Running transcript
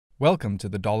Welcome to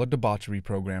the Dollar Debauchery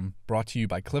program, brought to you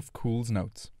by Cliff Küle's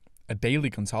Notes, a daily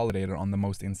consolidator on the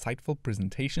most insightful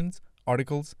presentations,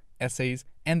 articles, essays,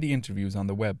 and the interviews on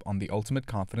the web on the ultimate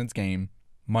confidence game,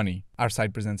 money. Our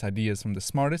site presents ideas from the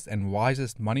smartest and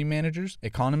wisest money managers,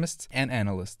 economists, and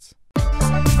analysts.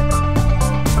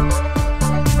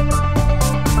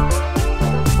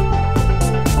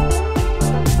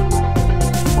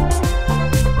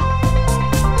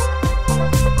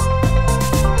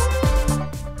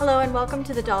 Hello and welcome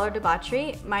to the Dollar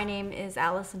Debauchery. My name is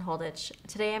Alison Holditch.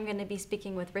 Today I'm going to be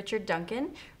speaking with Richard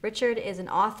Duncan. Richard is an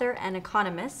author and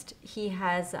economist. He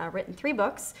has written 3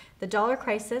 books, The Dollar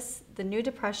Crisis, The New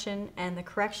Depression, and The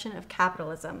Correction of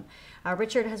Capitalism.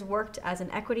 Richard has worked as an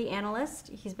equity analyst.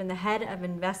 He's been the head of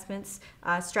investments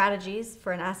strategies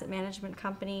for an asset management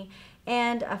company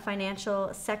and a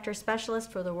financial sector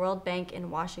specialist for the World Bank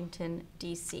in Washington,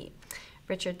 D.C.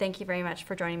 Richard, thank you very much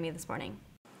for joining me this morning.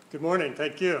 Good morning.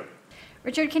 Thank you.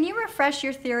 Richard, can you refresh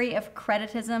your theory of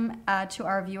creditism to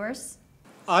our viewers?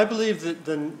 I believe that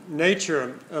the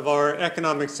nature of our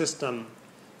economic system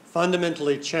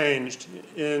fundamentally changed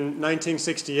in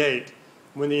 1968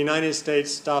 when the United States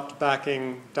stopped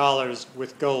backing dollars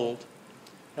with gold.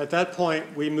 At that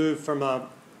point, we moved from a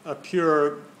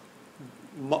pure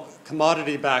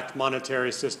commodity-backed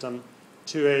monetary system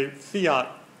to a fiat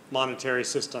monetary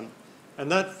system,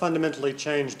 and that fundamentally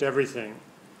changed everything.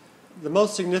 The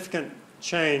most significant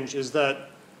change is that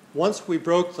once we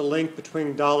broke the link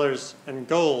between dollars and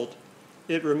gold,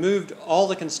 it removed all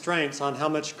the constraints on how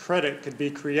much credit could be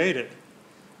created.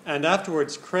 And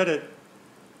afterwards, credit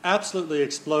absolutely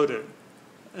exploded.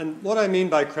 And what I mean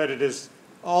by credit is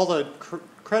all the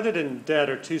credit and debt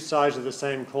are two sides of the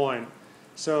same coin.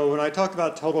 So when I talk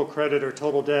about total credit or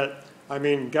total debt, I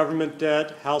mean government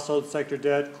debt, household sector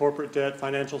debt, corporate debt,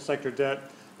 financial sector debt,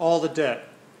 all the debt.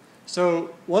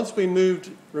 So once we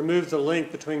removed the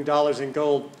link between dollars and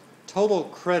gold, total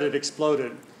credit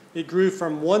exploded. It grew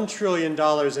from $1 trillion in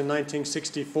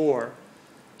 1964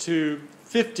 to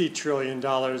 $50 trillion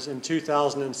in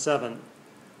 2007.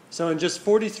 So in just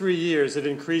 43 years, it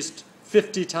increased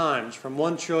 50 times, from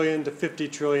 $1 trillion to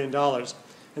 $50 trillion.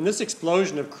 And this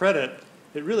explosion of credit,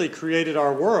 it really created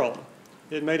our world.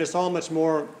 It made us all much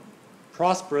more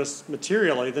prosperous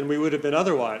materially than we would have been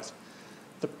otherwise.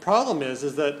 The problem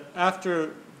is that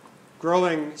after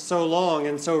growing so long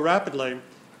and so rapidly,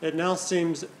 it now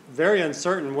seems very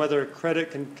uncertain whether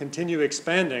credit can continue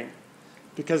expanding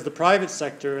because the private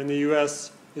sector in the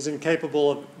U.S. is incapable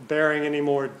of bearing any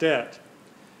more debt.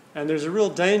 And there's a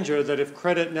real danger that if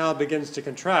credit now begins to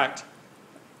contract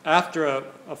after a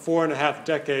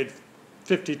 4.5-decade,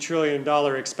 $50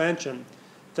 trillion expansion,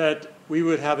 that we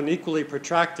would have an equally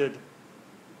protracted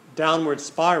downward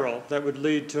spiral that would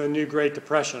lead to a new Great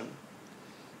Depression.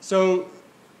 So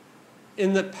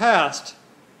in the past,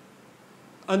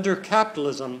 under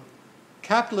capitalism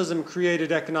created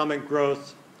economic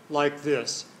growth like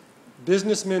this.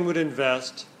 Businessmen would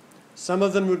invest, some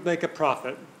of them would make a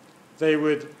profit, they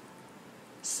would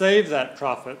save that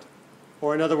profit,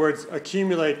 or in other words,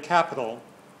 accumulate capital,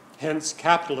 hence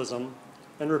capitalism,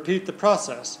 and repeat the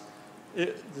process.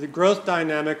 The growth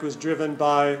dynamic was driven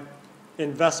by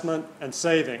investment and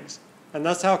savings. And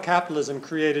that's how capitalism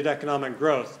created economic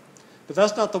growth. But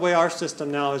that's not the way our system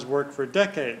now has worked for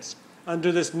decades.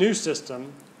 Under this new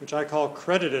system, which I call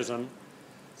creditism,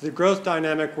 the growth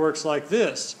dynamic works like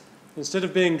this. Instead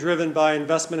of being driven by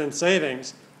investment and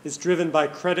savings, it's driven by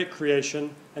credit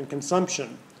creation and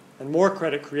consumption, and more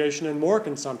credit creation and more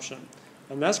consumption.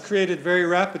 And that's created very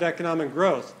rapid economic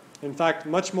growth. In fact,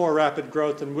 much more rapid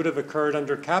growth than would have occurred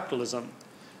under capitalism.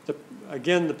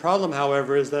 Again, the problem,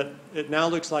 however, is that it now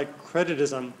looks like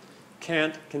creditism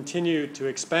can't continue to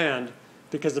expand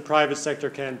because the private sector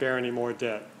can't bear any more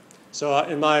debt. So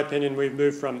in my opinion, we've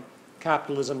moved from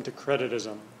capitalism to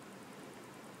creditism.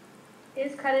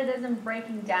 Is creditism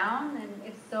breaking down? And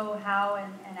if so, how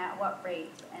and at what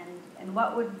rate? And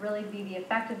what would really be the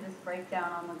effect of this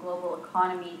breakdown on the global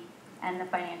economy and the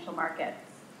financial markets?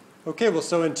 Okay, well,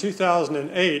 so in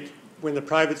 2008, when the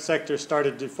private sector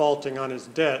started defaulting on its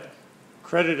debt,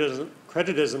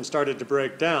 creditism started to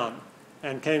break down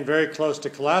and came very close to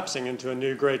collapsing into a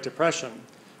new Great Depression.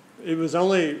 It was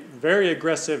only very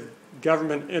aggressive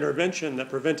government intervention that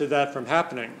prevented that from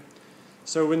happening.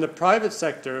 So when the private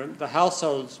sector, the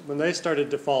households, when they started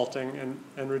defaulting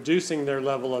and reducing their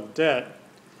level of debt,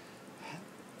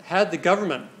 had the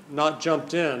government not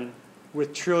jumped in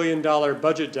with trillion-dollar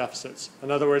budget deficits, in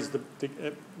other words,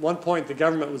 at one point the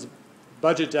government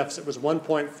budget deficit was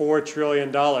 $1.4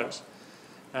 trillion.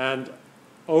 And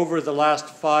over the last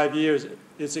 5 years,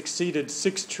 it's exceeded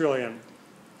 $6 trillion.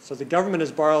 So the government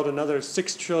has borrowed another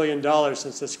 $6 trillion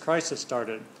since this crisis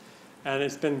started. And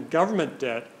it's been government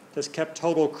debt that's kept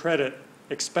total credit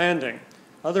expanding.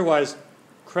 Otherwise,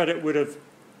 credit would have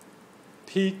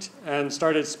peaked and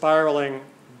started spiraling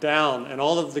down, and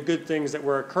all of the good things that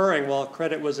were occurring while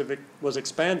credit was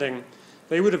expanding,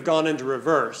 they would have gone into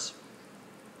reverse.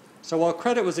 So while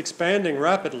credit was expanding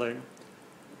rapidly,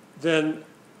 then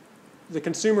the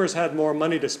consumers had more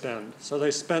money to spend, so they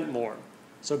spent more.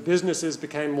 So businesses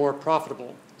became more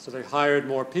profitable. So they hired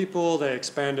more people, they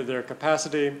expanded their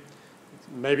capacity,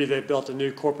 maybe they built a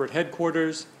new corporate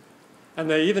headquarters, and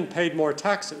they even paid more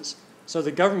taxes. So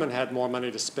the government had more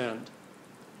money to spend.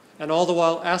 And all the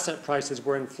while asset prices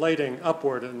were inflating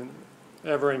upward in an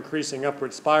ever-increasing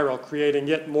upward spiral, creating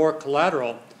yet more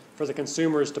collateral for the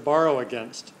consumers to borrow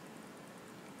against.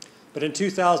 But in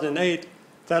 2008,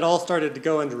 that all started to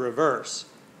go into reverse.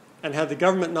 And had the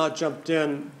government not jumped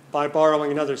in by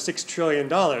borrowing another $6 trillion,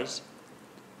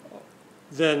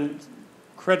 then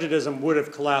creditism would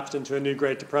have collapsed into a new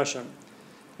Great Depression.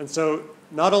 And so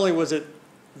not only was it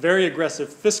very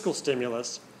aggressive fiscal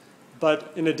stimulus,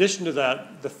 but in addition to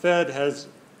that, the Fed has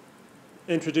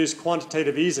introduced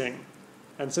quantitative easing.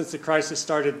 And since the crisis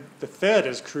started, the Fed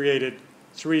has created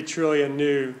 3 trillion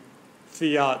new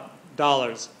fiat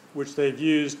dollars, which they've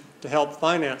used to help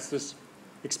finance this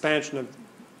expansion of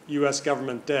US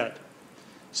government debt.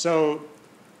 So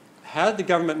had the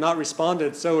government not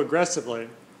responded so aggressively,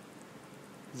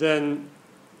 then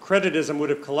creditism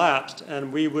would have collapsed,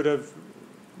 and we wouldn't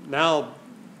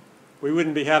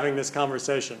be having this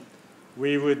conversation.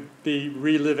 We would be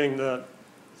reliving the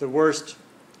worst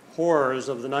horrors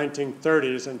of the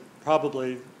 1930s and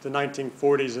probably the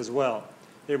 1940s as well.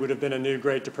 It would have been a new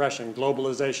Great Depression.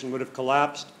 Globalization would have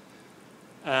collapsed,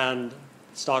 and the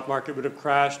stock market would have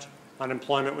crashed,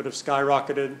 unemployment would have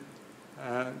skyrocketed.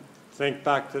 Think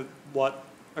back to what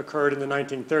occurred in the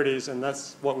 1930s, and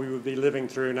that's what we would be living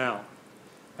through now.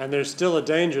 And there's still a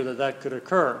danger that that could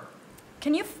occur.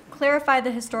 Can you clarify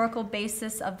the historical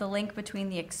basis of the link between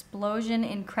the explosion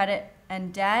in credit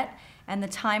and debt and the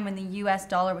time when the US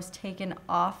dollar was taken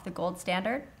off the gold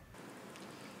standard?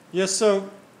 Yes, so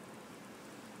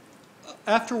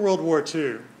after World War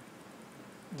II,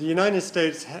 the United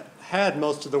States had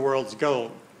most of the world's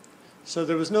gold. So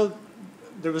there was no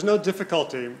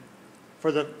difficulty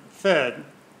for the Fed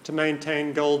to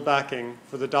maintain gold backing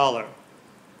for the dollar.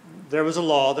 There was a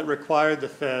law that required the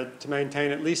Fed to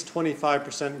maintain at least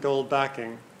 25% gold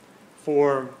backing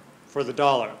for the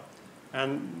dollar.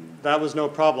 And that was no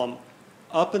problem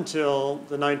up until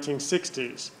the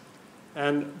 1960s.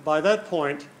 And by that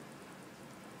point,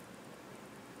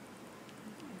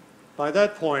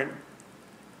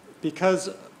 because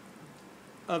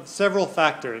of several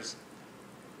factors,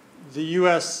 the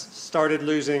US started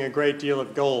losing a great deal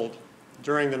of gold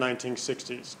during the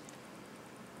 1960s.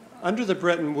 Under the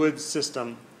Bretton Woods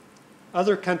system,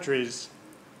 other countries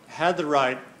had the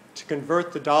right to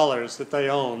convert the dollars that they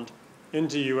owned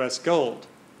into US gold.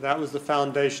 That was the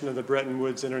foundation of the Bretton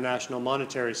Woods International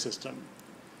Monetary System.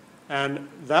 And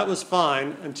that was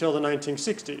fine until the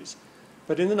 1960s.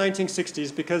 But in the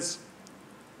 1960s, because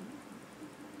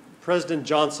President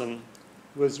Johnson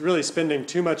was really spending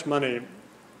too much money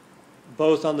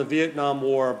both on the Vietnam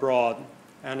War abroad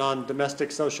and on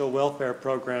domestic social welfare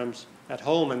programs at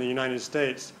home in the United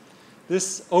States,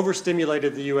 this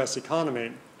overstimulated the US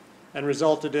economy and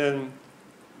resulted in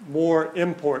more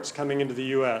imports coming into the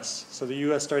US. So the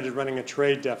US started running a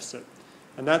trade deficit,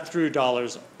 and that threw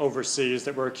dollars overseas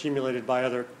that were accumulated by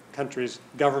other countries'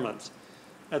 governments.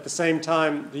 At the same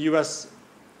time, the US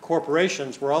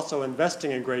corporations were also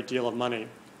investing a great deal of money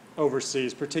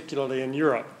overseas, particularly in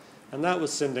Europe, and that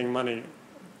was sending money,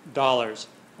 dollars,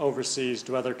 overseas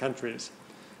to other countries.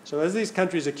 So as these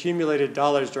countries accumulated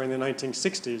dollars during the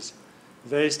 1960s,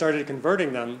 they started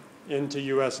converting them into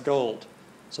US gold.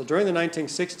 So during the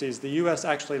 1960s, the US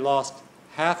actually lost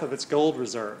half of its gold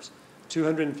reserves,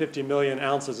 250 million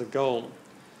ounces of gold.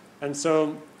 And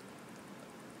so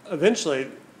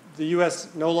eventually, the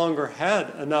US no longer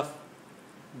had enough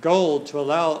gold to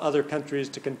allow other countries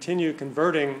to continue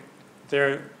converting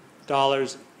their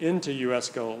dollars into US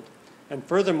gold. And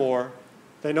furthermore,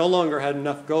 they no longer had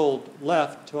enough gold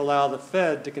left to allow the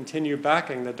Fed to continue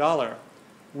backing the dollar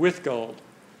with gold.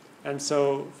 And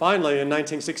so finally, in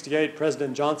 1968,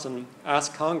 President Johnson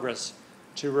asked Congress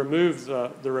to remove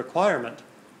the requirement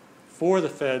for the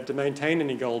Fed to maintain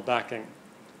any gold backing.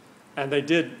 And they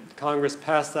did. Congress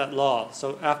passed that law.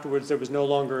 So afterwards, there was no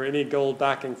longer any gold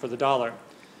backing for the dollar.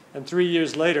 And 3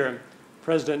 years later,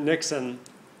 President Nixon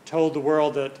told the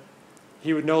world that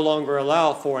he would no longer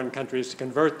allow foreign countries to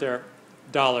convert their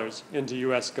dollars into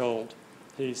US gold.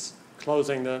 piece,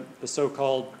 closing the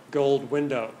so-called gold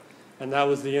window. And that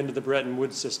was the end of the Bretton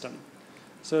Woods system.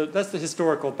 So that's the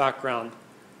historical background.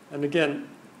 And again,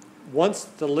 once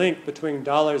the link between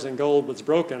dollars and gold was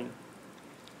broken,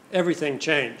 everything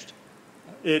changed.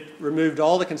 It removed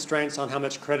all the constraints on how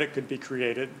much credit could be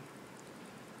created.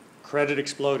 Credit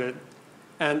exploded.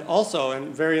 And also,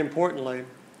 and very importantly,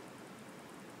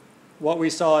 what we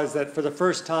saw is that for the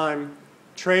first time,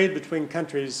 trade between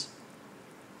countries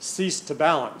ceased to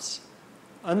balance.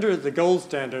 Under the gold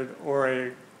standard, or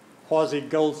a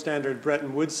quasi-gold standard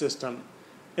Bretton Woods system,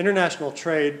 international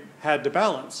trade had to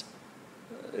balance.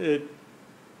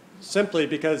 Simply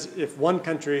because if one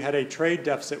country had a trade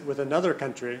deficit with another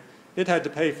country, it had to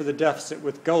pay for the deficit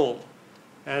with gold.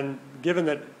 And given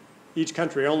that each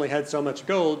country only had so much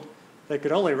gold, they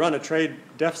could only run a trade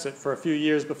deficit for a few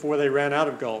years before they ran out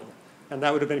of gold. And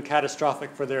that would have been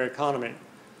catastrophic for their economy.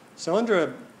 So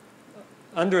under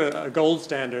a gold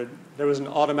standard, there was an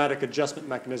automatic adjustment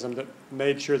mechanism that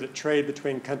made sure that trade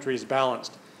between countries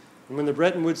balanced. And when the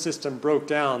Bretton Woods system broke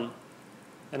down,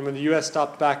 and when the US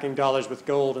stopped backing dollars with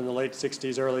gold in the late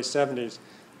 60s, early 70s,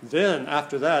 then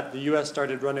after that, the US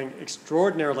started running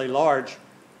extraordinarily large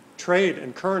trade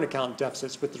and current account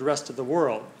deficits with the rest of the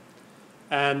world.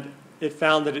 And it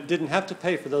found that it didn't have to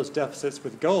pay for those deficits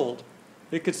with gold.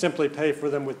 It could simply pay for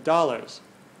them with dollars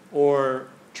or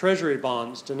treasury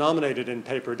bonds denominated in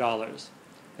paper dollars.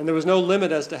 And there was no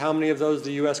limit as to how many of those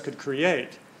the US could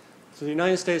create. So the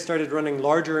United States started running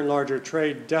larger and larger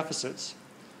trade deficits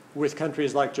with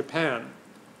countries like Japan.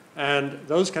 And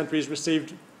those countries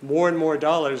received more and more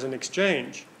dollars in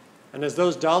exchange. And as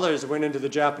those dollars went into the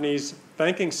Japanese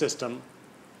banking system,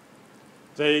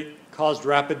 they caused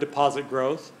rapid deposit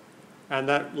growth, and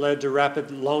that led to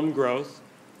rapid loan growth,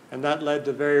 and that led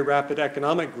to very rapid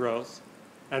economic growth.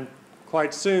 And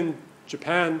quite soon,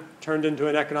 Japan turned into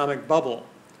an economic bubble.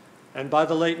 And by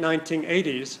the late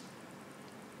 1980s,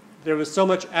 there was so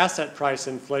much asset price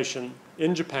inflation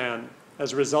in Japan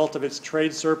as a result of its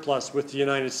trade surplus with the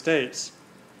United States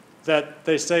that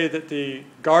they say that the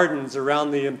gardens around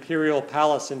the Imperial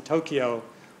Palace in Tokyo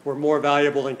were more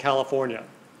valuable than California.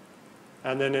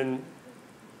 And then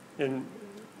in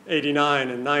 89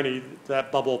 and 90,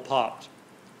 that bubble popped.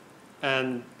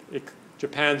 And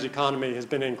Japan's economy has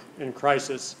been in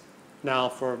crisis now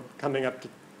for coming up to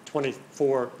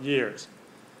 24 years.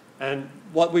 And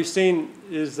what we've seen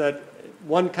is that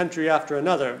one country after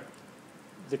another,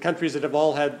 the countries that have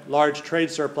all had large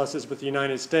trade surpluses with the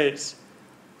United States,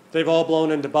 they've all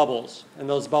blown into bubbles, and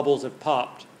those bubbles have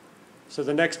popped. So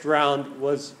the next round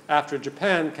was, after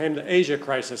Japan, came the Asia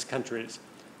crisis countries,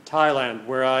 Thailand,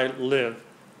 where I live,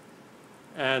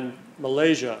 and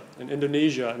Malaysia, and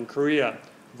Indonesia, and Korea.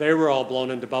 They were all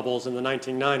blown into bubbles in the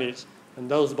 1990s,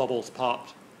 and those bubbles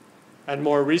popped. And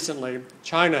more recently,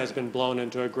 China has been blown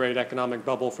into a great economic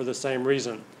bubble for the same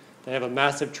reason. They have a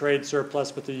massive trade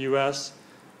surplus with the US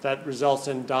that results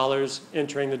in dollars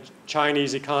entering the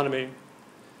Chinese economy.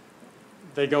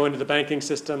 They go into the banking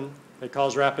system, they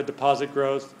cause rapid deposit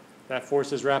growth, that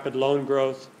forces rapid loan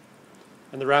growth,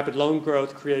 and the rapid loan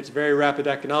growth creates very rapid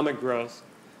economic growth.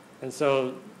 And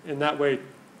so in that way,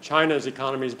 China's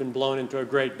economy has been blown into a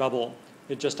great bubble.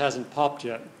 It just hasn't popped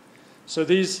yet. So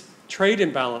these trade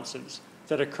imbalances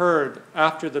that occurred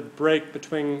after the break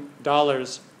between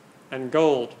dollars and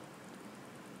gold,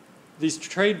 these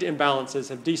trade imbalances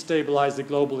have destabilized the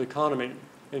global economy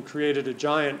and created a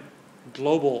giant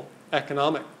global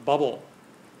economic bubble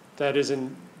that is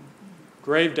in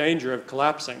grave danger of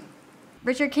collapsing.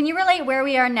 Richard, can you relate where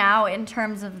we are now in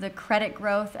terms of the credit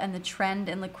growth and the trend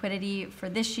in liquidity for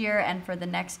this year and for the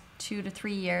next 2 to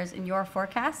 3 years in your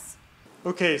forecasts?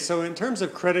 Okay, so in terms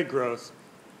of credit growth,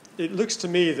 it looks to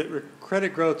me that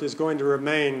credit growth is going to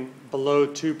remain below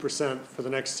 2% for the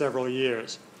next several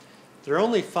years. There are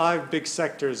only 5 big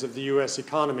sectors of the U.S.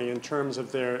 economy in terms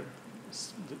of the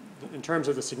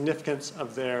significance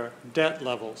of their debt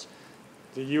levels.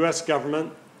 The U.S.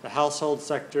 government, the household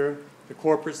sector, the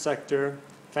corporate sector,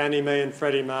 Fannie Mae and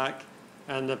Freddie Mac,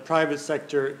 and the private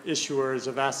sector issuers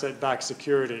of asset-backed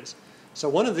securities. So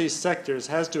one of these sectors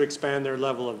has to expand their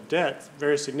level of debt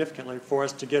very significantly for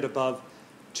us to get above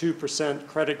 2%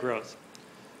 credit growth.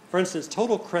 For instance,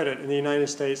 total credit in the United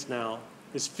States now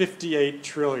is $58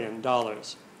 trillion.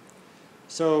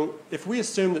 So if we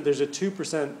assume that there's a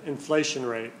 2% inflation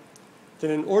rate,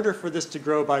 then in order for this to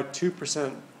grow by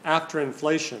 2% after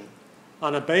inflation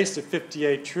on a base of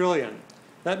 58 trillion,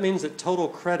 that means that total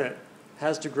credit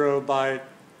has to grow by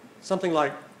something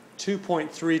like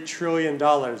 $2.3 trillion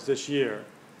this year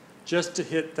just to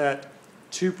hit that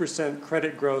 2%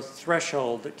 credit growth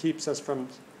threshold that keeps us from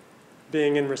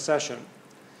being in recession.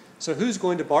 So who's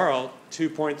going to borrow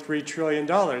 $2.3 trillion in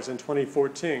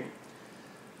 2014?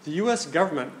 The US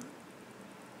government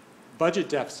budget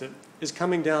deficit is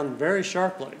coming down very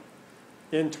sharply.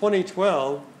 In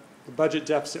 2012, the budget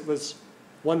deficit was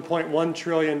 $1.1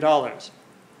 trillion.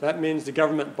 That means the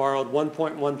government borrowed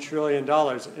 $1.1 trillion in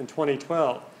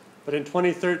 2012. But in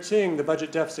 2013, the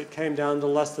budget deficit came down to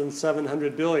less than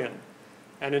 $700 billion.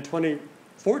 And in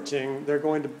 2014,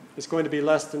 it's going to be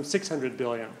less than $600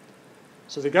 billion.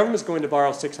 So the government's going to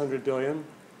borrow $600 billion.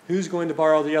 Who's going to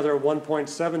borrow the other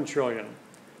 $1.7 trillion?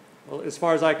 Well, as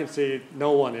far as I can see,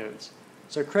 no one is.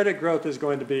 So credit growth is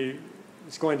going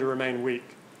to remain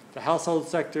weak. The household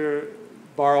sector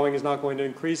borrowing is not going to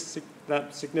increase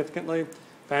that significantly.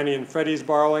 Fannie and Freddie's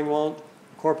borrowing won't.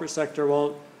 The corporate sector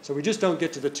won't. So we just don't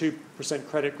get to the 2%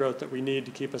 credit growth that we need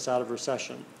to keep us out of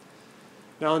recession.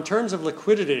 Now, in terms of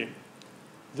liquidity,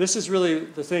 this is really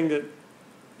the thing that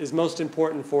is most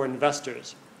important for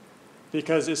investors,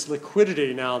 because it's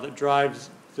liquidity now that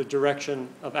drives the direction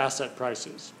of asset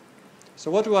prices. So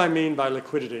what do I mean by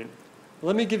liquidity?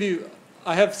 Let me give you,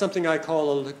 I have something I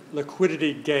call a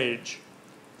liquidity gauge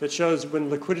that shows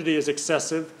when liquidity is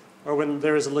excessive or when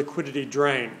there is a liquidity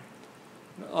drain.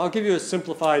 I'll give you a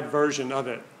simplified version of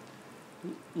it.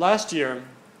 Last year,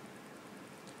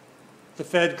 the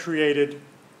Fed created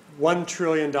 $1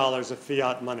 trillion of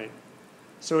fiat money.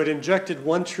 So it injected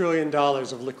 $1 trillion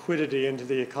of liquidity into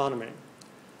the economy.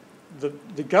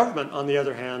 The government, on the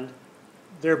other hand,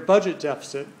 their budget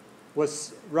deficit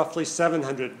was roughly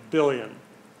 $700 billion.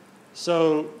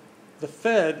 So the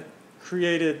Fed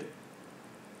created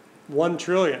 $1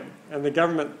 trillion, and the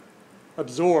government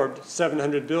absorbed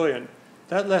 $700 billion.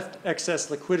 That left excess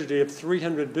liquidity of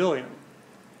 $300 billion.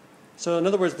 So in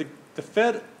other words, the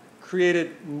Fed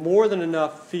created more than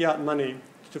enough fiat money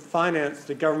to finance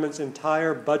the government's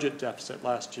entire budget deficit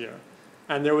last year.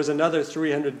 And there was another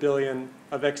 $300 billion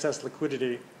of excess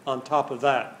liquidity on top of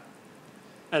that.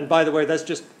 And by the way, that's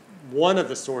just one of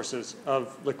the sources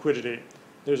of liquidity.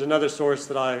 There's another source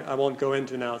that I won't go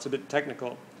into now. It's a bit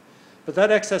technical. But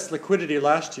that excess liquidity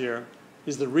last year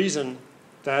is the reason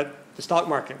that the stock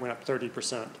market went up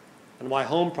 30% and why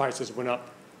home prices went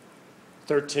up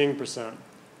 13%.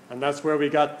 And that's where we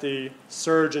got the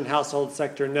surge in household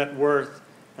sector net worth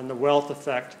and the wealth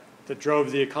effect that drove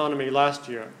the economy last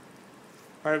year.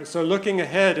 All right, so looking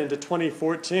ahead into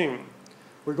 2014,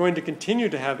 we're going to continue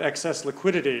to have excess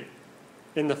liquidity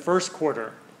in the first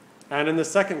quarter and in the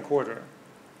second quarter.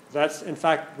 That's, in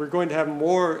fact, we're going to have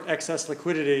more excess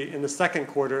liquidity in the second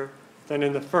quarter than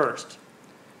in the first.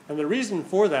 And the reason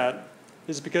for that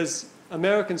is because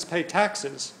Americans pay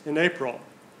taxes in April.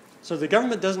 So the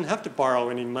government doesn't have to borrow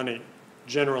any money,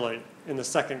 generally, in the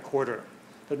second quarter.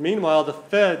 But meanwhile, the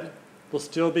Fed will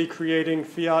still be creating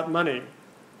fiat money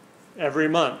every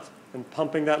month and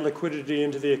pumping that liquidity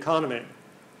into the economy.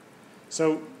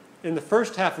 So in the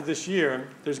first half of this year,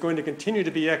 there's going to continue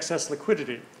to be excess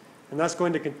liquidity, and that's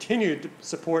going to continue to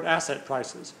support asset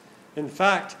prices. In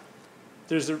fact,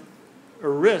 there's a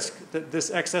risk that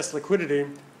this excess liquidity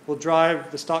will drive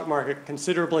the stock market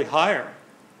considerably higher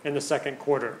in the second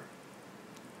quarter.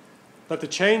 But the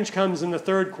change comes in the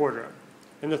third quarter.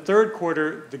 In the third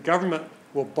quarter, the government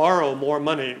will borrow more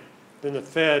money than the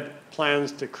Fed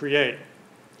plans to create.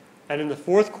 And in the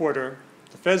fourth quarter,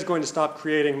 the Fed's going to stop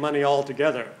creating money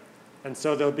altogether. And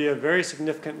so there'll be a very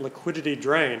significant liquidity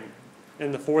drain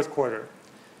in the fourth quarter.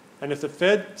 And if the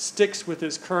Fed sticks with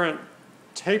its current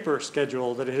taper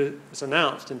schedule that it has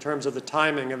announced in terms of the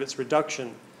timing of its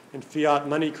reduction in fiat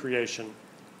money creation,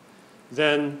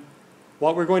 then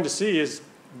what we're going to see is,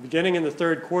 beginning in the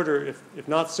third quarter, if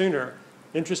not sooner,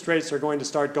 interest rates are going to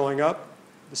start going up,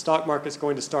 the stock market's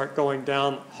going to start going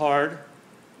down hard,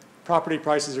 property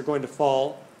prices are going to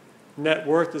fall, net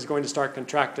worth is going to start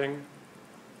contracting,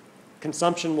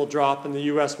 consumption will drop, and the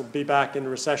US will be back in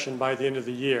recession by the end of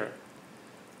the year.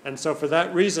 And so for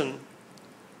that reason,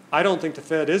 I don't think the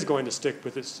Fed is going to stick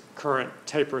with its current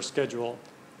taper schedule.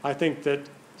 I think that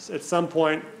at some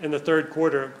point in the third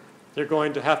quarter, they're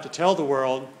going to have to tell the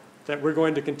world that we're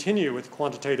going to continue with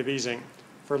quantitative easing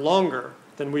for longer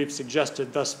than we've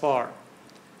suggested thus far.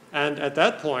 And at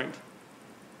that point,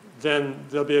 then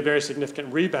there'll be a very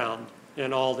significant rebound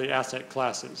in all the asset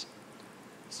classes.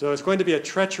 So it's going to be a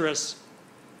treacherous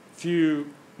few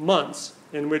months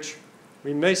in which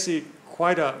we may see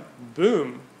quite a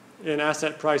boom in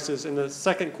asset prices in the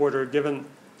second quarter, given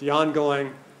the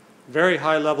ongoing very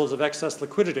high levels of excess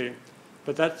liquidity.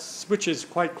 But that switches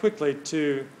quite quickly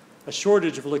to a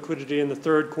shortage of liquidity in the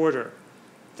third quarter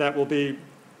that will be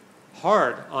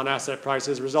hard on asset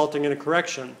prices, resulting in a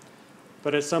correction.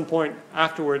 But at some point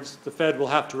afterwards, the Fed will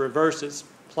have to reverse its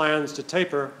plans to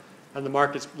taper and the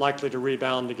market's likely to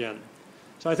rebound again.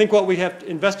 So I think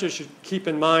investors should keep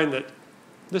in mind that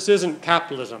this isn't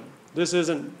capitalism. This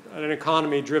isn't an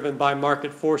economy driven by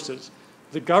market forces.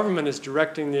 The government is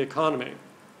directing the economy.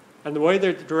 And the way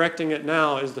they're directing it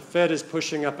now is the Fed is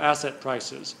pushing up asset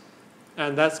prices.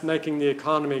 And that's making the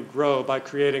economy grow by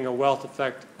creating a wealth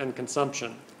effect and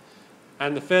consumption.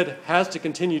 And the Fed has to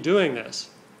continue doing this,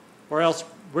 or else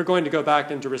we're going to go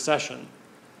back into recession.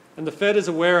 And the Fed is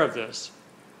aware of this.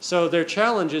 So their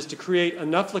challenge is to create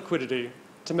enough liquidity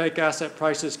to make asset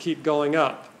prices keep going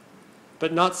up,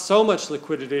 but not so much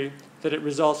liquidity that it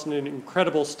results in an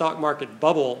incredible stock market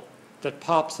bubble that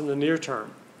pops in the near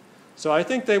term. So I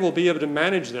think they will be able to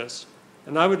manage this.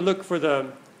 And I would look for the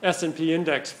S&P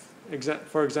index,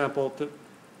 for example, to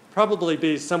probably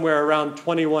be somewhere around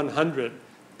 2,100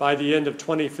 by the end of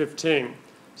 2015.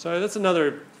 So that's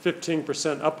another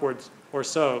 15% upwards or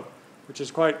so, which is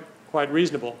quite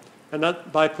reasonable. And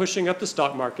that, by pushing up the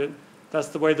stock market, that's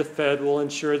the way the Fed will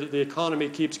ensure that the economy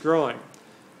keeps growing.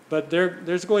 But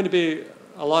there's going to be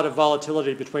a lot of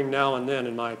volatility between now and then,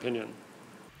 in my opinion.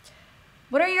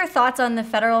 What are your thoughts on the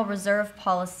Federal Reserve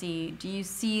policy? Do you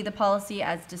see the policy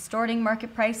as distorting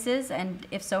market prices? And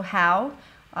if so, how?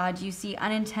 Do you see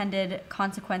unintended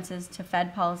consequences to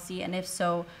Fed policy? And if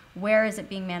so, where is it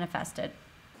being manifested?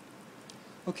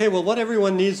 Okay, well, what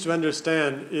everyone needs to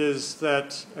understand is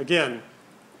that, again,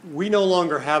 we no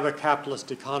longer have a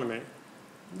capitalist economy.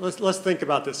 Let's think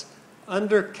about this.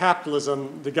 Under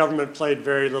capitalism, the government played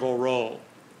very little role.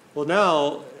 Well,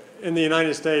 now, in the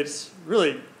United States,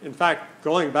 really, in fact,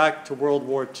 going back to World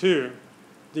War II,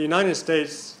 the United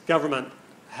States government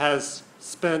has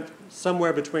spent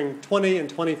somewhere between 20 and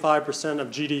 25% of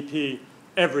GDP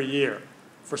every year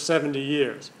for 70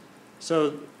 years.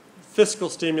 So fiscal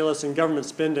stimulus and government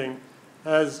spending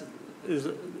is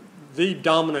the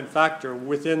dominant factor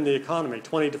within the economy,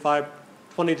 20 to 25%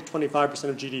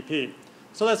 of GDP.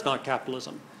 So that's not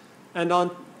capitalism. And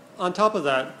on top of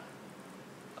that,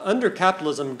 under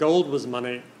capitalism, gold was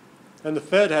money, and the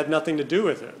Fed had nothing to do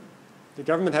with it. The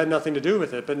government had nothing to do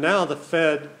with it. But now the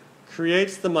Fed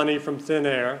creates the money from thin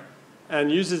air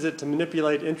and uses it to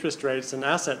manipulate interest rates and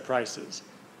asset prices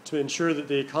to ensure that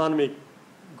the economy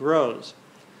grows.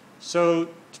 So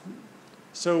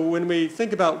when we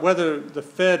think about whether the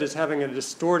Fed is having a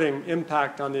distorting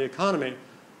impact on the economy,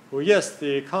 well, yes,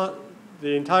 the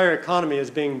entire economy is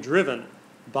being driven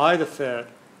by the Fed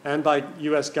and by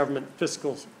U.S. government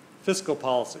fiscal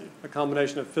policy, a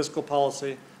combination of fiscal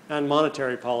policy and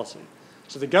monetary policy.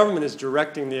 So the government is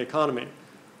directing the economy.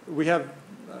 We have,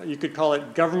 you could call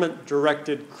it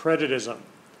government-directed creditism.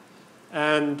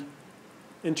 And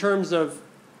in terms of,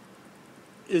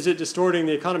 is it distorting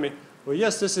the economy? Well,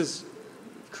 yes, this has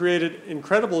created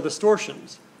incredible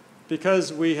distortions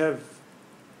because we have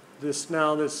this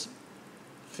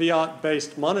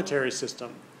fiat-based monetary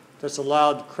system that's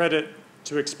allowed credit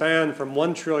to expand from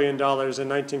 $1 trillion in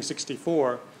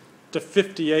 1964 to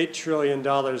 $58 trillion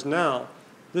now.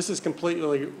 This has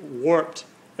completely warped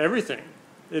everything.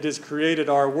 It has created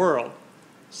our world.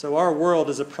 So our world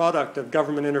is a product of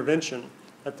government intervention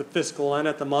at the fiscal and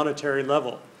at the monetary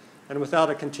level. And without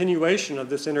a continuation of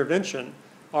this intervention,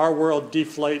 our world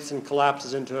deflates and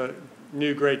collapses into a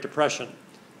new Great Depression.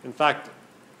 In fact,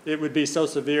 it would be so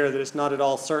severe that it's not at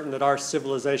all certain that our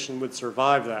civilization would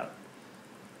survive that.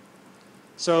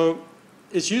 So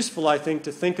it's useful, I think,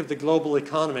 to think of the global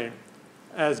economy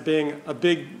as being a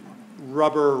big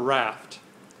rubber raft.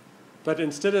 But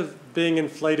instead of being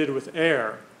inflated with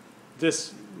air,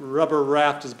 this rubber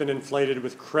raft has been inflated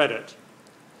with credit.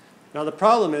 Now the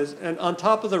problem is, and on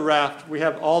top of the raft, we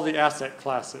have all the asset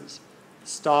classes: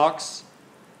 stocks,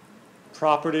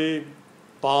 property,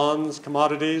 bonds,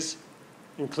 commodities,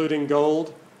 including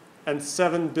gold, and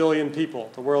 7 billion people,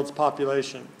 the world's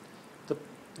population.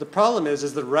 The problem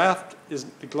is the raft,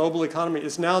 the global economy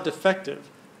is now defective.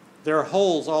 There are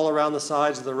holes all around the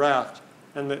sides of the raft,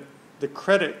 and the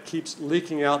credit keeps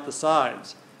leaking out the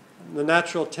sides. The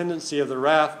natural tendency of the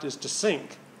raft is to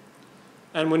sink.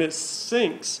 And when it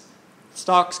sinks,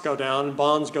 stocks go down, and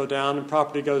bonds go down, and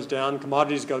property goes down,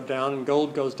 commodities go down, and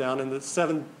gold goes down, and the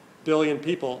 7 billion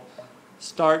people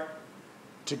start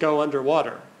to go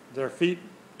underwater. Their feet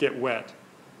get wet.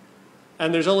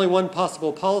 And there's only one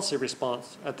possible policy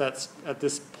response at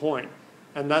this point,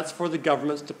 and that's for the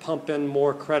governments to pump in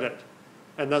more credit.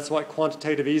 And that's what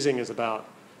quantitative easing is about.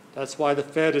 That's why the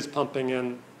Fed is pumping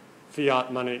in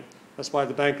fiat money. That's why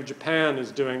the Bank of Japan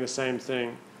is doing the same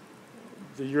thing.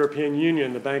 The European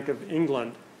Union, the Bank of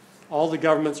England, all the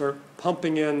governments are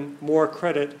pumping in more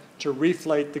credit to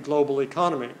reflate the global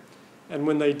economy. And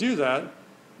when they do that,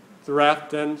 the raft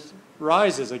then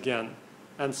rises again.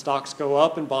 and stocks go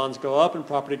up and bonds go up and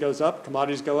property goes up,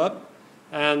 commodities go up,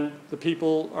 and the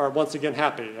people are once again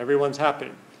happy. Everyone's happy.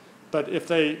 But if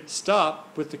they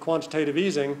stop with the quantitative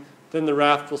easing, then the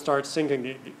raft will start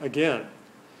sinking again.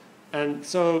 And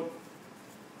so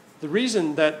the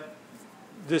reason that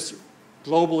this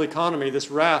global economy, this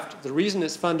raft, the reason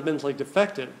it's fundamentally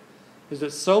defective is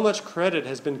that so much credit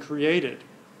has been created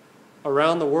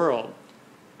around the world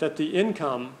that the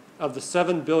income of the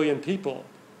 7 billion people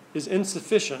is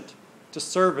insufficient to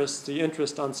service the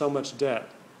interest on so much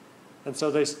debt. And so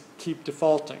they keep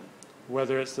defaulting,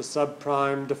 whether it's the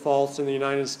subprime defaults in the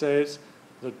United States,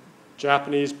 the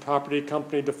Japanese property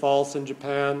company defaults in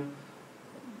Japan,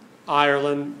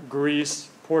 Ireland, Greece,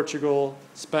 Portugal,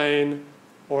 Spain,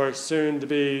 or soon to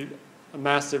be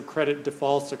massive credit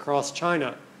defaults across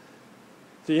China.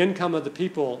 The income of the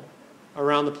people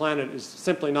around the planet is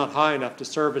simply not high enough to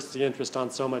service the interest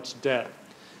on so much debt.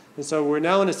 And so we're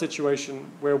now in a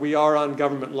situation where we are on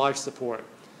government life support.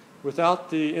 Without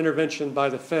the intervention by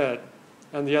the Fed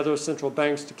and the other central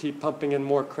banks to keep pumping in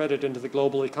more credit into the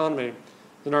global economy,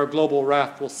 then our global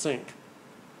raft will sink.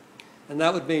 And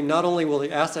that would mean not only will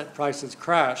the asset prices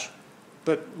crash,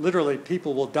 but literally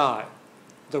people will die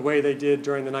the way they did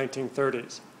during the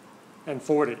 1930s and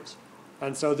 40s.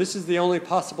 And so this is the only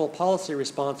possible policy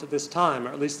response at this time,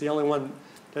 or at least the only one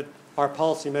that our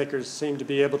policymakers seem to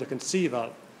be able to conceive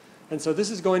of. And so this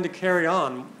is going to carry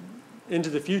on into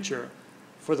the future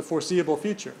for the foreseeable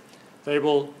future.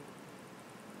 People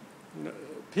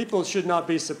should not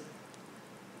be,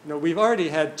 we've already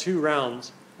had 2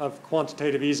 rounds of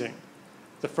quantitative easing.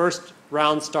 The first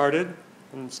round started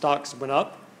and stocks went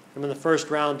up, and when the first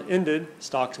round ended,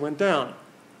 stocks went down.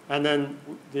 And then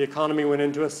the economy went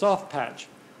into a soft patch.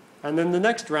 And then the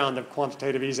next round of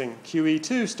quantitative easing,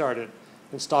 QE2, started,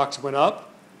 and stocks went up.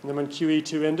 And then when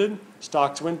QE2 ended,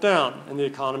 stocks went down, and the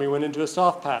economy went into a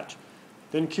soft patch.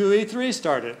 Then QE3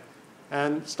 started,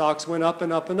 and stocks went up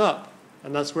and up and up.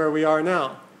 And that's where we are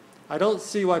now. I don't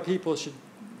see why people should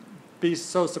be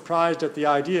so surprised at the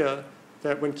idea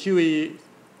that when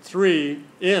QE3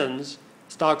 ends,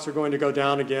 stocks are going to go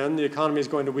down again, the economy is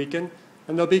going to weaken,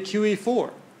 and there'll be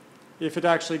QE4 if it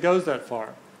actually goes that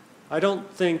far. I don't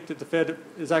think that the Fed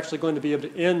is actually going to be able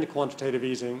to end quantitative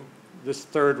easing this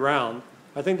 3rd round.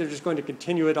 I think they're just going to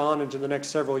continue it on into the next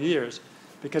several years,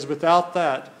 because without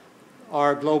that,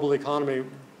 our global economy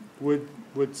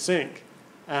would sink.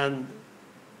 And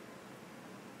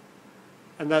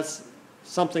that's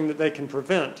something that they can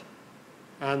prevent,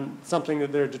 and something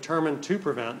that they're determined to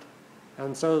prevent.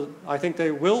 And so I think they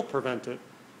will prevent it.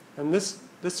 And this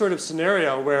sort of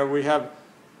scenario where we have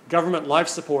government life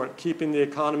support keeping the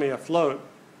economy afloat,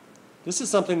 this is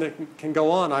something that can go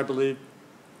on, I believe,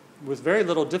 with very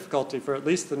little difficulty for at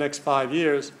least the next 5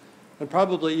 years, and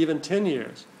probably even 10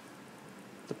 years.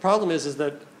 The problem is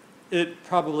that it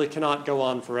probably cannot go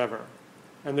on forever.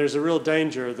 And there's a real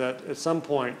danger that at some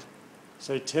point,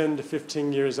 say 10 to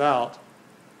 15 years out,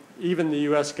 even the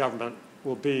US government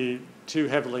will be too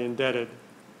heavily indebted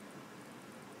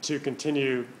to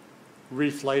continue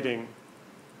reflating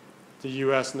the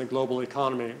US and the global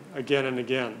economy again and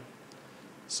again.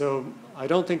 So I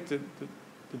don't think that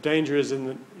the danger is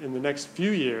in the next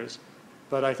few years,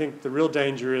 but I think the real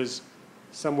danger is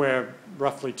somewhere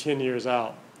roughly 10 years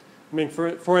out. I mean,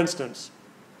 for instance,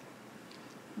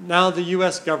 now the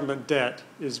US government debt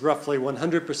is roughly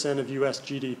 100% of US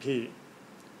GDP.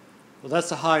 Well,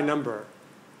 that's a high number,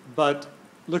 but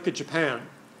look at Japan.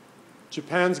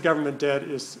 Japan's government debt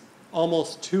is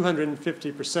almost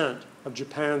 250% of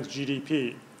Japan's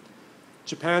GDP.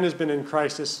 Japan has been in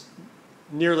crisis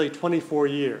nearly 24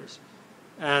 years,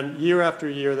 and year after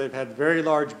year they've had very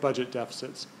large budget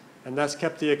deficits, and that's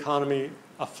kept the economy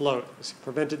afloat. It's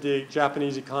prevented the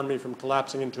Japanese economy from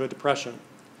collapsing into a depression.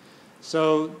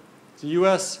 So the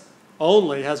US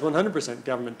only has 100%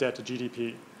 government debt to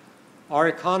GDP. Our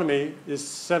economy is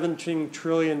 $17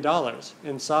 trillion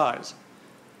in size.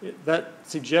 That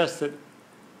suggests that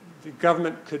the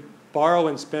government could borrow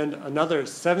and spend another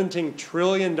 $17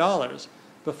 trillion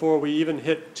before we even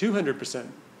hit 200%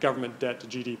 government debt to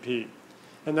GDP.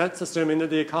 And that's assuming that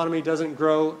the economy doesn't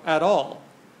grow at all.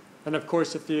 And of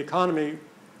course, if the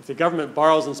government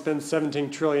borrows and spends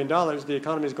 $17 trillion, the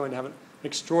economy is going to have an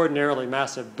extraordinarily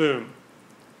massive boom.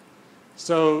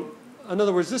 So, in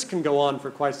other words, this can go on for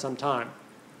quite some time.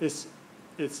 It's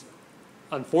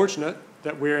unfortunate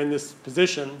that we're in this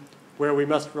position where we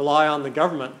must rely on the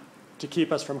government to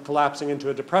keep us from collapsing into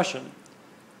a depression.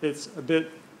 It's a bit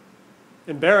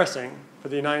embarrassing for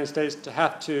the United States to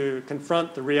have to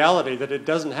confront the reality that it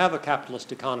doesn't have a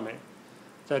capitalist economy,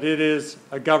 that it is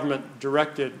a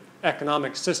government-directed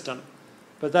economic system,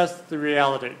 But that's the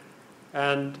reality.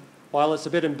 And while it's a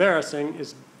bit embarrassing,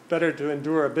 it's better to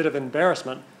endure a bit of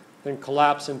embarrassment than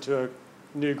collapse into a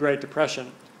new Great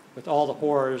Depression with all the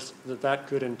horrors that that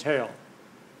could entail.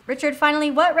 Richard,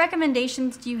 finally, what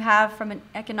recommendations do you have from an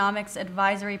economics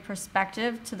advisory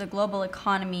perspective to the global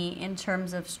economy in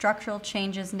terms of structural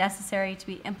changes necessary to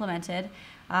be implemented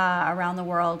around the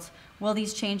world? Will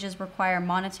these changes require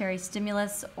monetary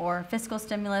stimulus or fiscal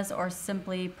stimulus or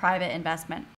simply private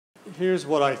investment? Here's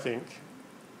what I think.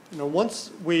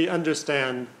 Once we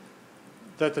understand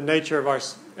that the nature of our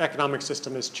economic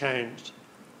system has changed,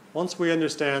 once we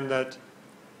understand that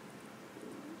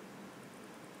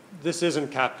this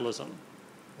isn't capitalism,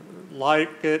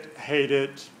 like it, hate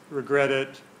it, regret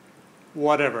it,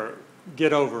 whatever,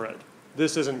 get over it.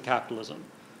 This isn't capitalism.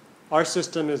 Our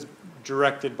system is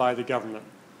directed by the government.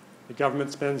 The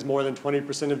government spends more than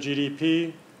 20% of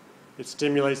GDP. It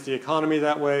stimulates the economy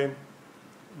that way.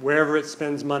 Wherever it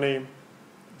spends money,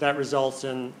 that results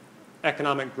in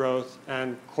economic growth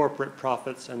and corporate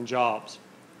profits and jobs.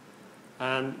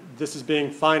 And this is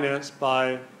being financed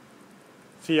by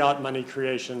fiat money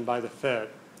creation by the Fed.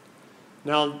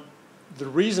 Now, the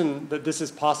reason that this is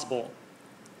possible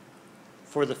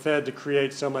for the Fed to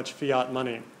create so much fiat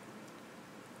money,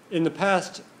 in the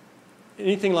past,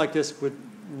 anything like this would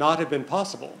not have been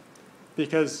possible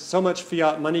because so much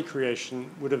fiat money creation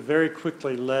would have very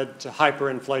quickly led to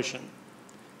hyperinflation.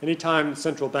 Anytime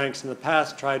central banks in the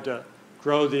past tried to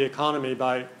grow the economy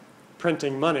by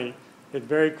printing money, it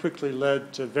very quickly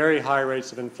led to very high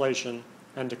rates of inflation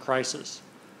and to crisis.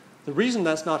 The reason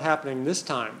that's not happening this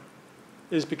time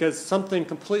is because something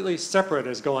completely separate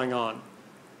is going on,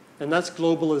 and that's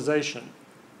globalization.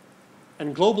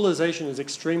 And globalization is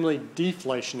extremely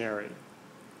deflationary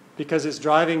because it's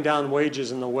driving down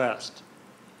wages in the West.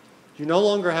 You no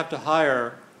longer have to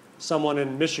hire someone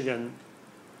in Michigan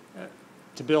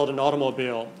to build an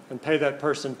automobile and pay that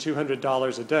person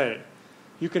 $200 a day.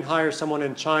 You can hire someone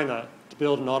in China to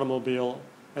build an automobile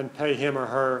and pay him or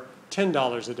her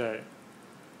 $10 a day.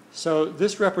 So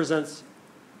this represents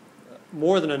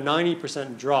more than a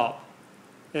 90% drop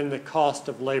in the cost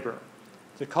of labor.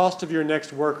 The cost of your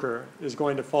next worker is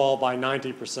going to fall by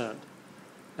 90%.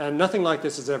 And nothing like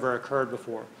this has ever occurred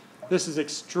before. This is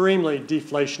extremely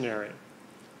deflationary.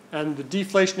 And the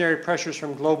deflationary pressures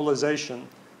from globalization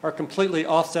are completely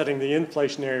offsetting the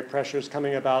inflationary pressures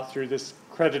coming about through this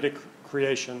credit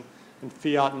creation and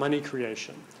fiat money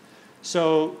creation.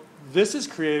 So this has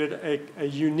created a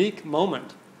unique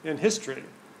moment in history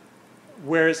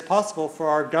where it's possible for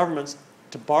our governments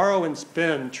to borrow and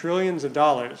spend trillions of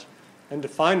dollars and to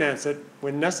finance it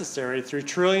when necessary through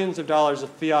trillions of dollars of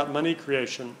fiat money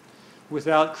creation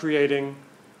without creating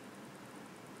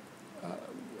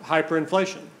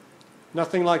hyperinflation.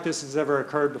 Nothing like this has ever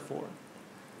occurred before.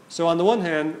 So on the one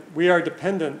hand, we are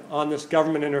dependent on this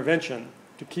government intervention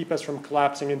to keep us from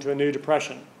collapsing into a new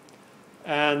depression.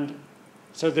 And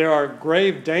so there are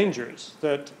grave dangers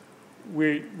that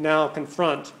we now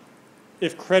confront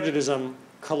if creditism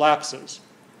collapses.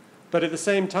 But at the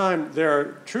same time, there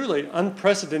are truly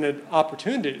unprecedented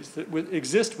opportunities that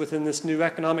exist within this new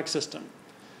economic system.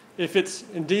 If it's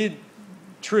indeed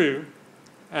true,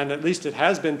 and at least it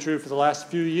has been true for the last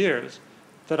few years,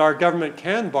 that our government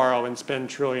can borrow and spend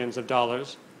trillions of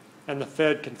dollars, and the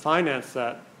Fed can finance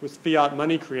that with fiat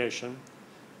money creation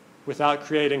without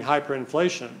creating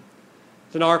hyperinflation,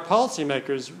 then our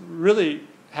policymakers really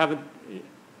have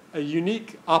a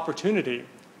unique opportunity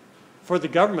for the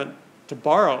government to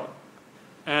borrow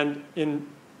and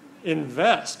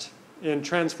invest in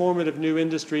transformative new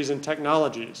industries and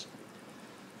technologies.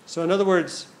 So in other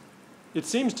words, it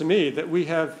seems to me that we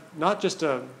have not just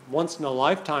a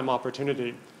once-in-a-lifetime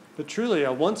opportunity, but truly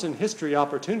a once-in-history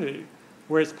opportunity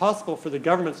where it's possible for the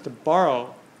governments to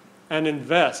borrow and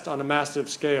invest on a massive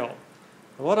scale.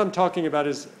 And what I'm talking about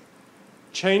is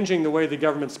changing the way the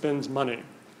government spends money.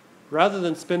 Rather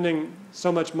than spending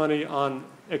so much money on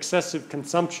excessive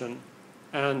consumption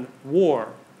and war,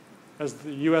 as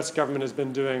the US government has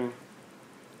been doing,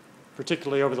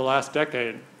 particularly over the last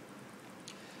decade,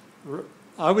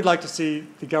 I would like to see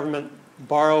the government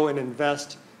borrow and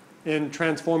invest in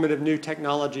transformative new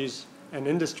technologies and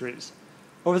industries.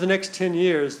 Over the next 10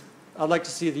 years, I'd like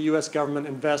to see the US government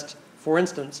invest, for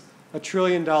instance, $1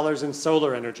 trillion in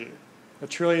solar energy, $1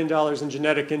 trillion in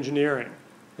genetic engineering,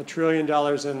 $1 trillion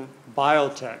in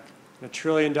biotech, $1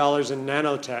 trillion in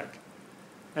nanotech.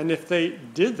 And if they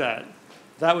did that,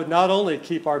 that would not only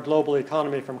keep our global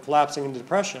economy from collapsing into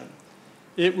depression,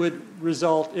 it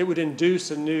would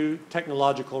induce a new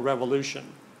technological revolution.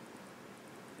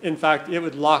 In fact, it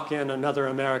would lock in another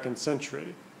American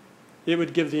century. it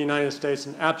would give the United States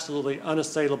an absolutely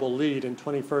unassailable lead in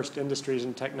 21st industries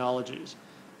and technologies.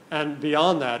 And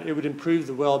beyond that, it would improve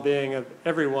the well-being of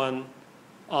everyone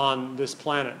on this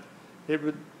planet. It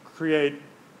would create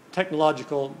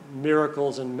technological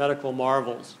miracles and medical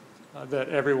marvels that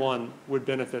everyone would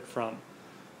benefit from.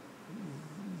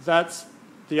 That's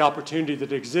the opportunity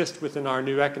that exists within our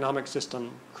new economic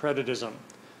system, creditism.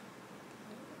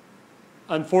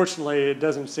 Unfortunately, it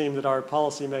doesn't seem that our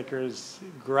policymakers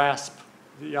grasp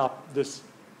this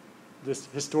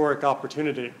historic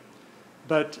opportunity.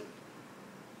 But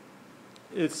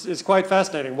it's quite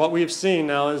fascinating. What we've seen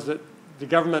now is that the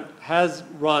government has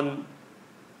run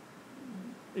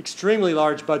extremely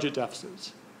large budget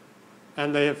deficits,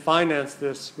 and they have financed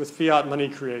this with fiat money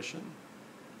creation.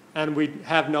 And we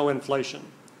have no inflation.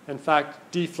 In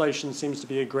fact, deflation seems to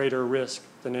be a greater risk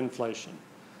than inflation.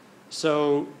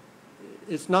 So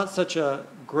it's not such a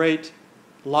great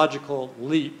logical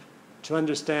leap to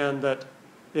understand that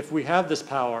if we have this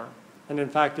power, and in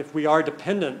fact, if we are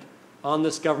dependent on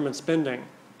this government spending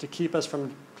to keep us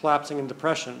from collapsing in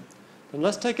depression, then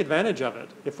let's take advantage of it.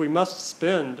 If we must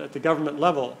spend at the government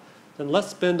level, then let's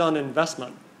spend on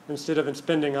investment instead of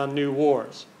spending on new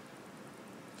wars.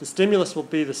 The stimulus will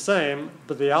be the same,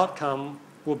 but the outcome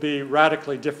will be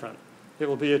radically different. It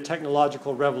will be a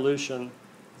technological revolution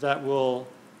that will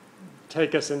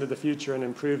take us into the future and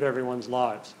improve everyone's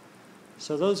lives.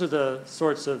 So those are the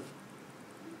sorts of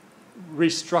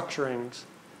restructurings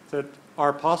that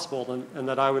are possible and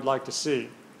that I would like to see,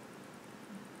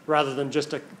 rather than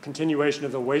just a continuation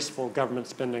of the wasteful government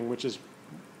spending, which is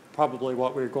probably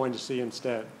what we're going to see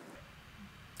instead.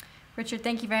 Richard,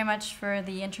 thank you very much for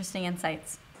the interesting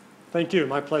insights. Thank you.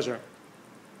 My pleasure.